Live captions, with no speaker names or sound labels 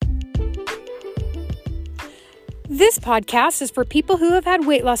This podcast is for people who have had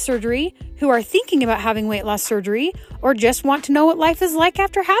weight loss surgery, who are thinking about having weight loss surgery, or just want to know what life is like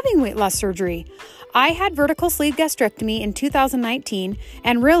after having weight loss surgery. I had vertical sleeve gastrectomy in 2019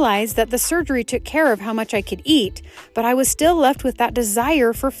 and realized that the surgery took care of how much I could eat, but I was still left with that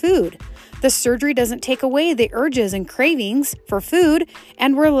desire for food. The surgery doesn't take away the urges and cravings for food,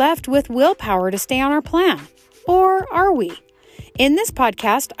 and we're left with willpower to stay on our plan. Or are we? In this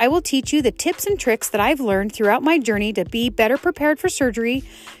podcast, I will teach you the tips and tricks that I've learned throughout my journey to be better prepared for surgery,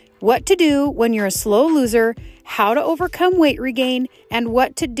 what to do when you're a slow loser, how to overcome weight regain, and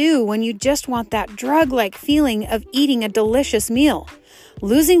what to do when you just want that drug-like feeling of eating a delicious meal.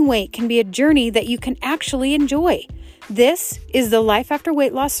 Losing weight can be a journey that you can actually enjoy. This is the Life After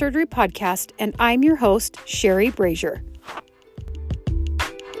Weight Loss Surgery podcast, and I'm your host, Sherry Brazier.